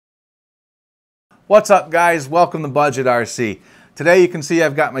What's up, guys? Welcome to Budget RC. Today you can see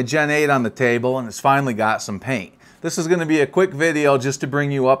I've got my Gen 8 on the table and it's finally got some paint. This is going to be a quick video just to bring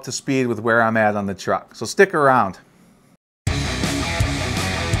you up to speed with where I'm at on the truck, so stick around.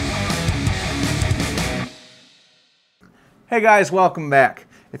 Hey guys, welcome back.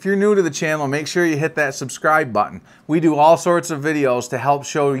 If you're new to the channel, make sure you hit that subscribe button. We do all sorts of videos to help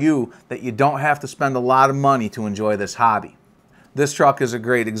show you that you don't have to spend a lot of money to enjoy this hobby. This truck is a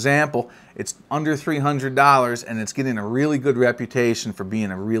great example. It's under $300 and it's getting a really good reputation for being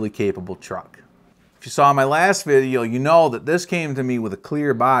a really capable truck. If you saw my last video, you know that this came to me with a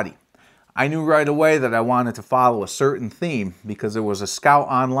clear body. I knew right away that I wanted to follow a certain theme because there was a Scout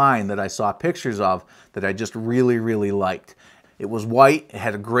online that I saw pictures of that I just really liked. It was white, it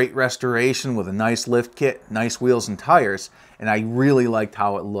had a great restoration with a nice lift kit, nice wheels and tires, and I really liked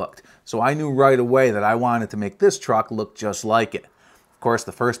how it looked. So I knew right away that I wanted to make this truck look just like it. Of course,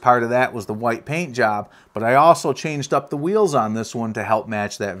 the first part of that was the white paint job, but I also changed up the wheels on this one to help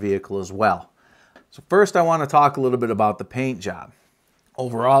match that vehicle as well. So first I want to talk a little bit about the paint job.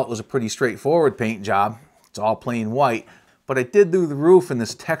 Overall, it was a pretty straightforward paint job. It's all plain white. But I did do the roof in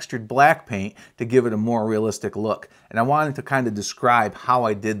this textured black paint to give it a more realistic look. And I wanted to kind of describe how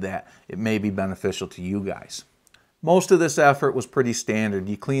I did that. It may be beneficial to you guys. Most of this effort was pretty standard.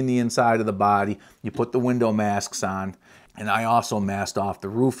 You clean the inside of the body, you put the window masks on, and I also masked off the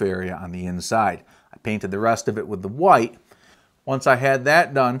roof area on the inside. I painted the rest of it with the white. Once I had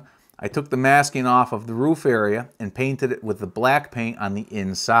that done, I took the masking off of the roof area and painted it with the black paint on the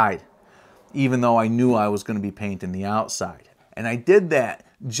inside, even though I knew I was going to be painting the outside. And I did that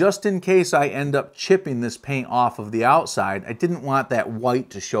just in case I end up chipping this paint off of the outside. I didn't want that white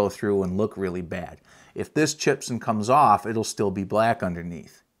to show through and look really bad. If this chips and comes off, it'll still be black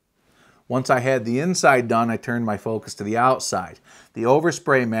underneath. Once I had the inside done, I turned my focus to the outside. The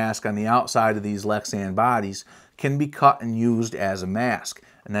overspray mask on the outside of these Lexan bodies can be cut and used as a mask.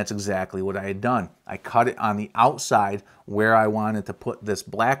 And that's exactly what I had done. I cut it on the outside where I wanted to put this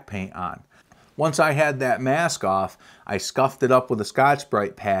black paint on. Once I had that mask off, I scuffed it up with a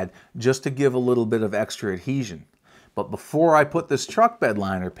Scotch-Brite pad just to give a little bit of extra adhesion. But before I put this truck bed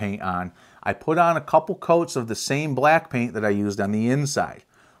liner paint on, I put on a couple coats of the same black paint that I used on the inside.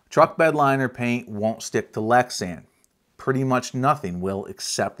 Truck bed liner paint won't stick to Lexan. Pretty much nothing will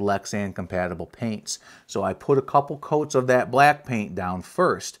except Lexan compatible paints. So I put a couple coats of that black paint down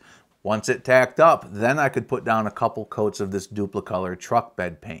first. Once it tacked up, then I could put down a couple coats of this Duplicolor truck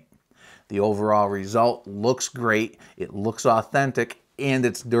bed paint. The overall result looks great, it looks authentic, and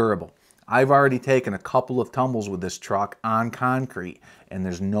it's durable. I've already taken a couple of tumbles with this truck on concrete, and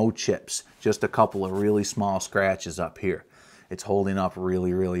there's no chips, just a couple of really small scratches up here. It's holding up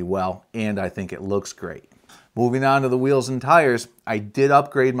really well, and I think it looks great. Moving on to the wheels and tires, I did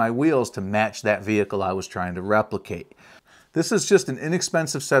upgrade my wheels to match that vehicle I was trying to replicate. This is just an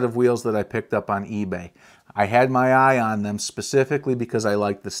inexpensive set of wheels that I picked up on eBay. I had my eye on them specifically because I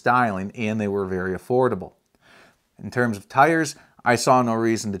liked the styling and they were very affordable. In terms of tires, I saw no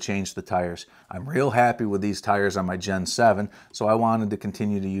reason to change the tires. I'm real happy with these tires on my Gen 7, so I wanted to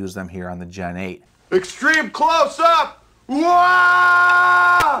continue to use them here on the Gen 8. Extreme close-up!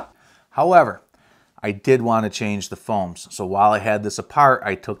 Wah! However, I did want to change the foams, so while I had this apart,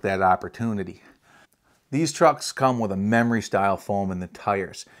 I took that opportunity. These trucks come with a memory style foam in the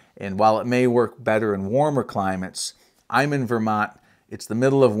tires, and while it may work better in warmer climates, I'm in Vermont, it's the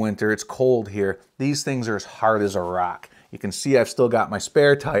middle of winter, it's cold here, these things are as hard as a rock. You can see I've still got my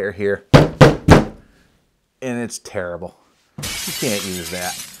spare tire here, and it's terrible. You can't use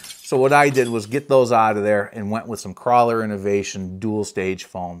that. So what I did was get those out of there and went with some Crawler Innovation dual stage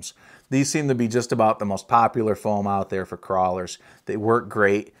foams. These seem to be just about the most popular foam out there for crawlers. They work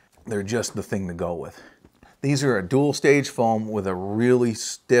great, they're just the thing to go with. These are a dual stage foam with a really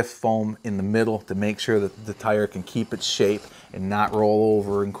stiff foam in the middle to make sure that the tire can keep its shape and not roll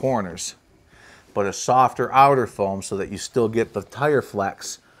over in corners. But a softer outer foam so that you still get the tire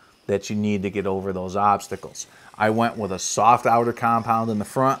flex that you need to get over those obstacles. I went with a soft outer compound in the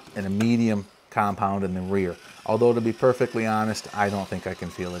front and a medium compound in the rear. Although to be perfectly honest, I don't think I can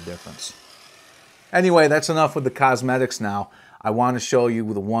feel a difference. Anyway, that's enough with the cosmetics now. I want to show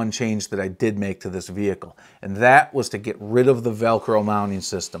you the one change that I did make to this vehicle, and that was to get rid of the Velcro mounting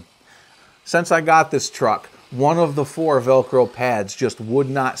system. Since I got this truck, one of the 4 Velcro pads just would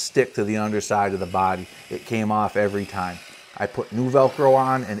not stick to the underside of the body. It came off every time. I put new Velcro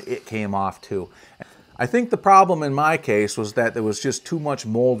on and it came off too. I think the problem in my case was that there was just too much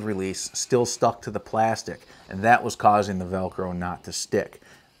mold release still stuck to the plastic, and that was causing the Velcro not to stick.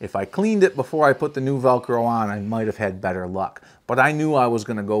 If I cleaned it before I put the new Velcro on, I might have had better luck. But I knew I was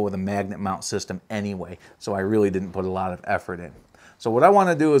going to go with a magnet mount system anyway, so I really didn't put a lot of effort in. So what I want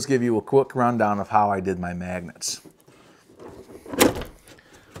to do is give you a quick rundown of how I did my magnets.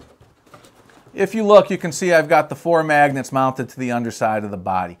 If you look, you can see I've got the 4 magnets mounted to the underside of the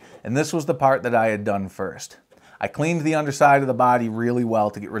body, and this was the part that I had done first. I cleaned the underside of the body really well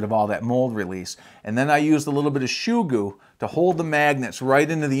to get rid of all that mold release, and then I used a little bit of shoe goo to hold the magnets right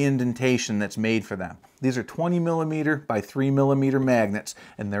into the indentation that's made for them. These are 20mm by 3mm magnets,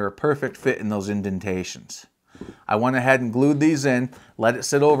 and they're a perfect fit in those indentations. I went ahead and glued these in, let it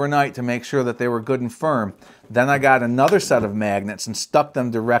sit overnight to make sure that they were good and firm. Then I got another set of magnets and stuck them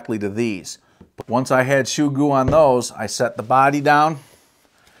directly to these. Once I had shoe goo on those, I set the body down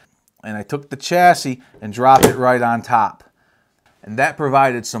and I took the chassis and dropped it right on top. And that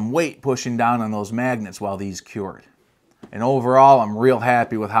provided some weight pushing down on those magnets while these cured. And overall, I'm real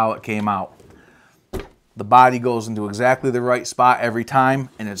happy with how it came out. The body goes into exactly the right spot every time,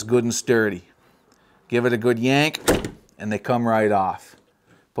 and it's good and sturdy. Give it a good yank, and they come right off.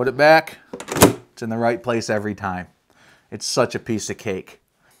 Put it back, it's in the right place every time. It's such a piece of cake.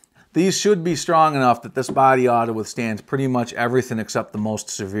 These should be strong enough that this body ought to withstand pretty much everything except the most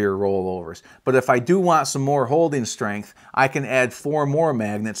severe rollovers. But if I do want some more holding strength, I can add 4 more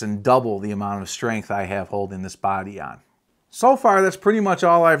magnets and double the amount of strength I have holding this body on. So far, that's pretty much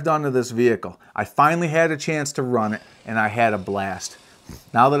all I've done to this vehicle. I finally had a chance to run it, and I had a blast.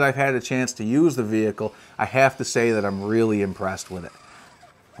 Now that I've had a chance to use the vehicle, I have to say that I'm really impressed with it.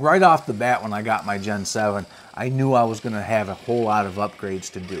 Right off the bat, when I got my Gen 7, I knew I was going to have a whole lot of upgrades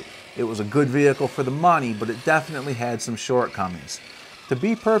to do. It was a good vehicle for the money, but it definitely had some shortcomings. To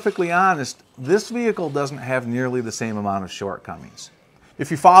be perfectly honest, this vehicle doesn't have nearly the same amount of shortcomings.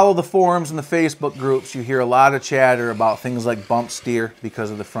 If you follow the forums and the Facebook groups, you hear a lot of chatter about things like bump steer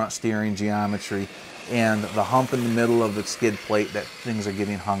because of the front steering geometry and the hump in the middle of the skid plate that things are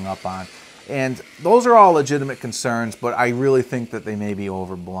getting hung up on. And those are all legitimate concerns, but I really think that they may be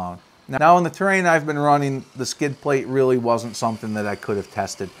overblown. Now in the terrain I've been running, the skid plate really wasn't something that I could have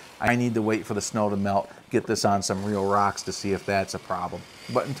tested. I need to wait for the snow to melt, get this on some real rocks to see if that's a problem.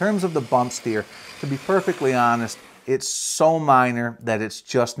 But in terms of the bump steer, to be perfectly honest, it's so minor that it's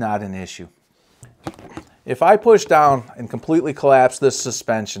just not an issue. If I push down and completely collapse this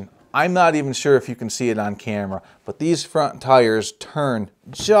suspension, I'm not even sure if you can see it on camera, but these front tires turn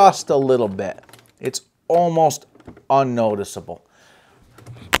just a little bit. It's almost unnoticeable.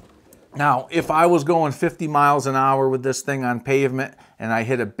 Now, if I was going 50 miles an hour with this thing on pavement and I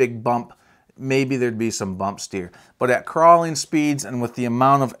hit a big bump, maybe there'd be some bump steer. But at crawling speeds and with the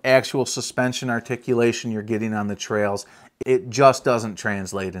amount of actual suspension articulation you're getting on the trails, it just doesn't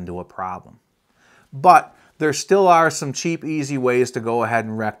translate into a problem. But there still are some cheap, easy ways to go ahead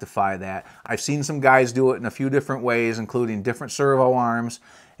and rectify that. I've seen some guys do it in a few different ways, including different servo arms,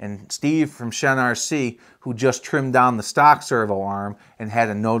 and Steve from ShenRC, who just trimmed down the stock servo arm and had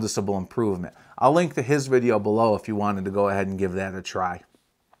a noticeable improvement. I'll link to his video below if you wanted to go ahead and give that a try.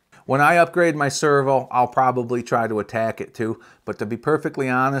 When I upgrade my servo, I'll probably try to attack it too, but to be perfectly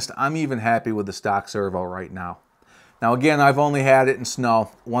honest, I'm even happy with the stock servo right now. Now again, I've only had it in snow.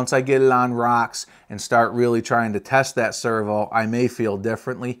 Once I get it on rocks and start really trying to test that servo, I may feel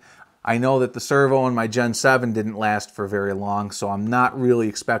differently. I know that the servo in my Gen 7 didn't last for very long, so I'm not really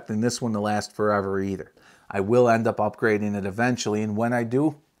expecting this one to last forever either. I will end up upgrading it eventually, and when I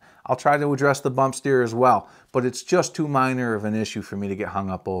do, I'll try to address the bump steer as well, but it's just too minor of an issue for me to get hung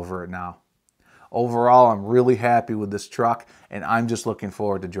up over it now. Overall, I'm really happy with this truck, and I'm just looking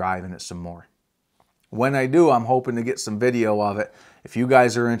forward to driving it some more. When I do, I'm hoping to get some video of it. If you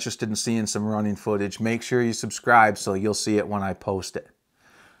guys are interested in seeing some running footage, make sure you subscribe so you'll see it when I post it.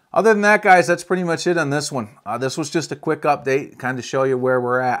 Other than that, guys, that's pretty much it on this one. This was just a quick update, kind of show you where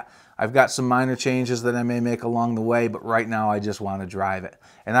we're at. I've got some minor changes that I may make along the way, but right now I just want to drive it.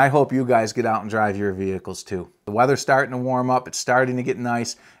 And I hope you guys get out and drive your vehicles too. The weather's starting to warm up, it's starting to get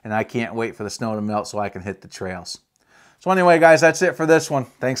nice, and I can't wait for the snow to melt so I can hit the trails. So anyway, guys, that's it for this one.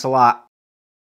 Thanks a lot.